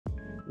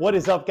What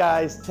is up,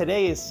 guys?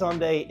 Today is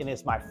Sunday and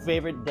it's my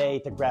favorite day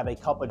to grab a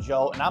cup of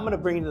joe, and I'm going to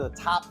bring you to the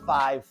top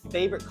 5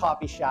 favorite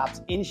coffee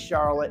shops in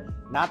Charlotte.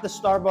 Not the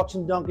Starbucks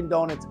and Dunkin'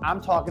 Donuts. I'm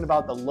talking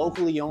about the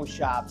locally owned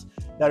shops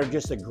that are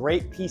just a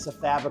great piece of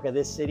fabric of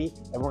this city,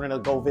 and we're going to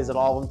go visit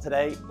all of them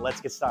today.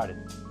 Let's get started.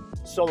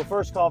 So the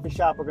first coffee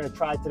shop we're going to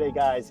try today,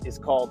 guys, is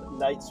called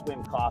Night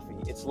Swim Coffee.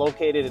 It's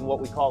located in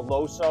what we call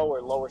LoSo,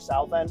 or Lower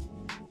South End.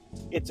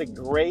 It's a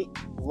great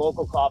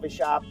local coffee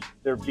shop.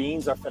 Their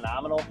beans are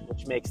phenomenal,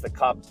 which makes the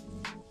cup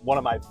one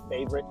of my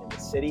favorite in the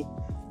city.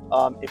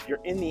 If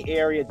you're in the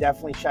area,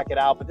 definitely check it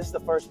out. But this is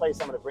the first place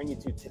I'm going to bring you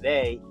to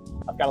today.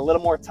 I've got a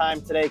little more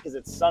time today because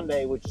it's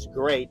Sunday, which is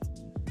great.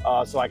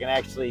 So I can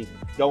actually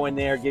go in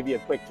there, give you a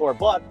quick tour.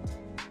 But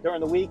during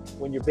the week,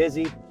 when you're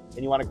busy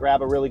and you want to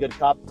grab a really good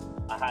cup,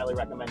 I highly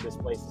recommend this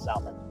place in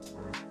South End.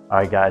 All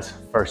right, guys,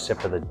 first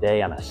sip of the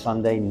day on a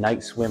Sunday,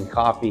 Night Swim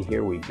Coffee.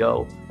 Here we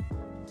go.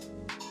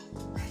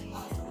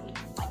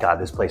 God,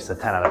 this place is a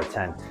 10 out of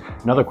 10.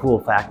 Another cool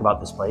fact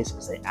about this place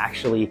is they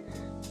actually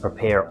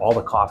prepare all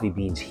the coffee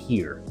beans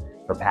here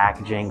for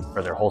packaging,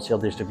 for their wholesale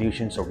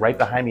distribution. So right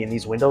behind me in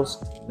these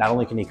windows, not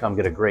only can you come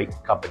get a great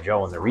cup of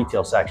joe in the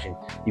retail section,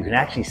 you can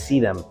actually see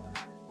them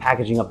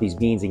packaging up these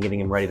beans and getting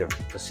them ready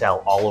to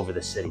sell all over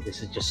the city.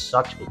 This is just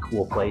such a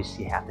cool place.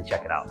 You have to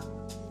check it out.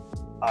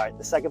 All right,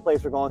 the second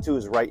place we're going to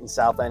is right in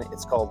South End.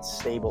 It's called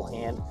Stable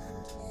Hand.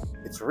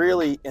 It's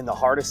really in the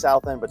heart of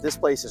South End, but this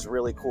place is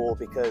really cool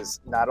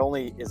because not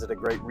only is it a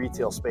great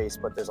retail space,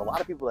 but there's a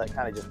lot of people that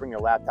kind of just bring their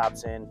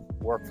laptops in,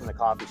 work from the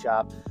coffee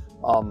shop.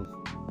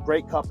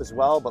 Great cup as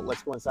well, but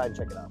let's go inside and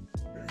check it out.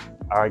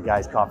 All right,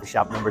 guys, coffee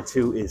shop number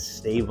 2 is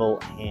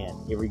Stable Hand.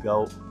 Here we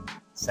go.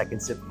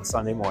 Second sip on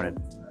Sunday morning.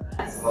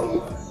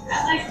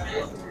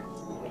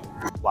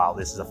 Wow,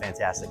 this is a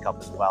fantastic cup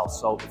as well.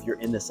 So if you're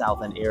in the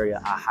South End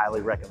area, I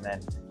highly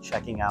recommend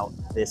checking out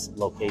this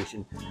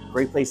location.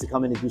 Great place to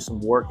come in and do some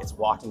work. It's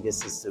walking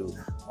distance to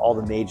all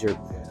the major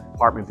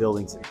apartment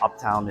buildings in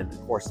Uptown and, of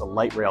course, the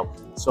light rail.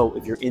 So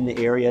if you're in the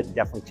area,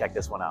 definitely check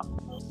this one out.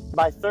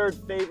 My third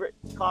favorite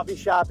coffee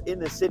shop in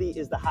the city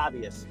is the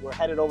Hobbyist. We're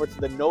headed over to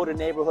the Noda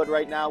neighborhood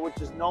right now,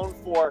 which is known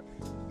for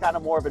kind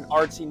of more of an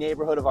artsy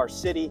neighborhood of our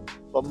city.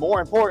 But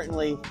more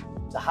importantly,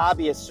 the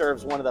Hobbyist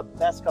serves one of the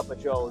best cup of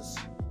joes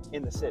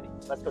in the city.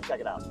 Let's go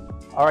check it out.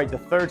 All right, the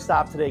third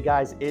stop today,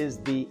 guys, is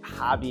the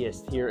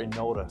Hobbyist here in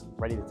Noda.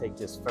 Ready to take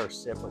this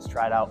first sip. Let's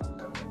try it out.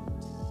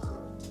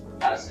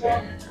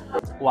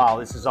 Wow,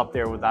 this is up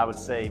there with, I would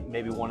say,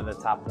 maybe one of the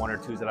top 1 or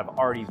 2s that I've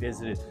already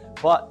visited.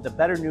 But the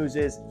better news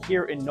is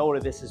here in Noda,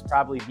 this is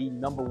probably the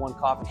 #1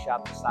 coffee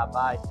shop to stop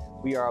by.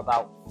 We are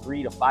about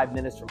 3 to 5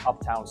 minutes from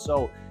Uptown.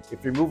 So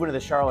if you're moving to the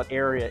Charlotte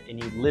area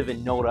and you live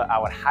in Noda, I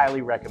would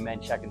highly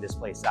recommend checking this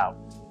place out.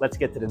 Let's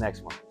get to the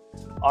next one.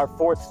 Our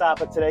fourth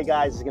stop of today,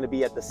 guys, is going to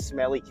be at the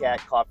Smelly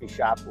Cat Coffee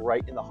Shop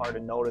right in the heart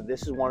of Noda.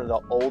 This is one of the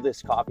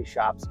oldest coffee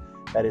shops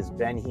that has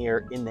been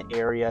here in the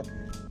area.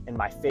 And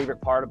my favorite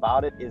part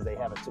about it is they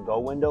have a to-go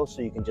window,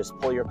 so you can just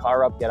pull your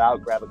car up, get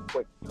out, grab a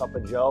quick cup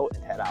of joe,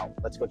 and head out.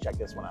 Let's go check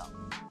this one out.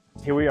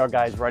 Here we are,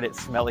 guys, right at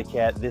Smelly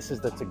Cat. This is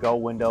the to-go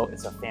window.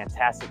 It's a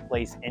fantastic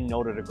place in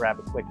Noda to grab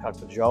a quick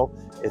cup of joe.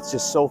 It's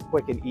just so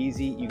quick and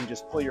easy. You can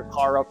just pull your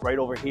car up right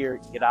over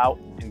here, get out,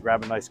 and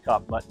grab a nice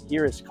cup. But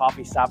here is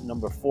coffee shop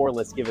number 4.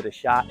 Let's give it a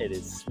shot. It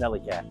is Smelly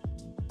Cat.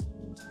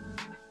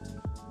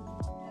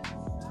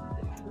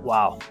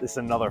 Wow, this is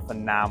another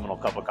phenomenal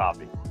cup of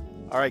coffee.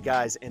 All right,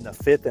 guys, and the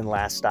 5th and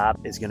last stop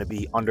is going to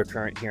be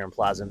Undercurrent here in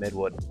Plaza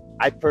Midwood.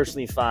 I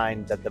personally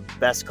find that the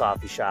best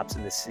coffee shops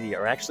in the city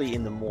are actually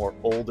in the more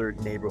older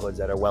neighborhoods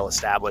that are well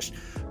established.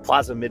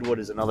 Plaza Midwood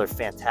is another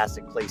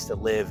fantastic place to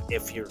live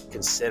if you're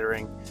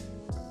considering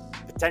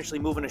potentially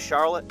moving to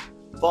Charlotte,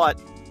 but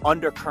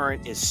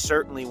Undercurrent is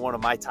certainly one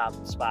of my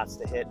top spots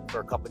to hit for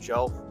a cup of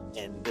joe.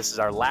 And this is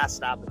our last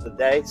stop of the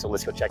day, so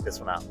let's go check this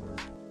one out.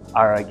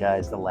 All right,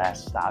 guys, the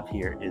last stop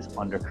here is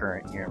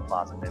Undercurrent here in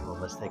Plaza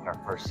Midwood. Let's take our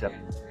first sip.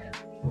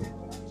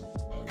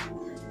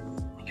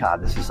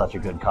 God, this is such a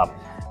good cup.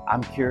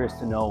 I'm curious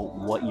to know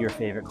what your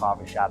favorite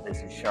coffee shop is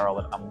in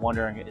Charlotte. I'm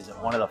wondering, is it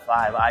one of the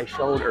 5 I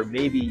showed, or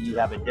maybe you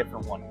have a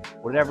different one?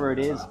 Whatever it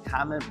is,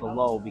 comment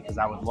below because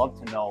I would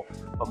love to know.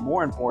 But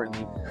more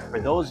importantly, for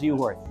those of you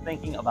who are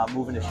thinking about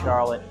moving to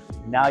Charlotte,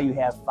 now you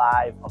have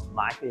 5 of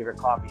my favorite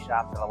coffee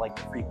shops that I like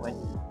to frequent.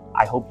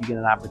 I hope you get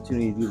an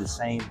opportunity to do the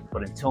same.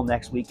 But until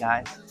next week,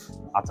 guys,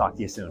 I'll talk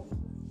to you soon.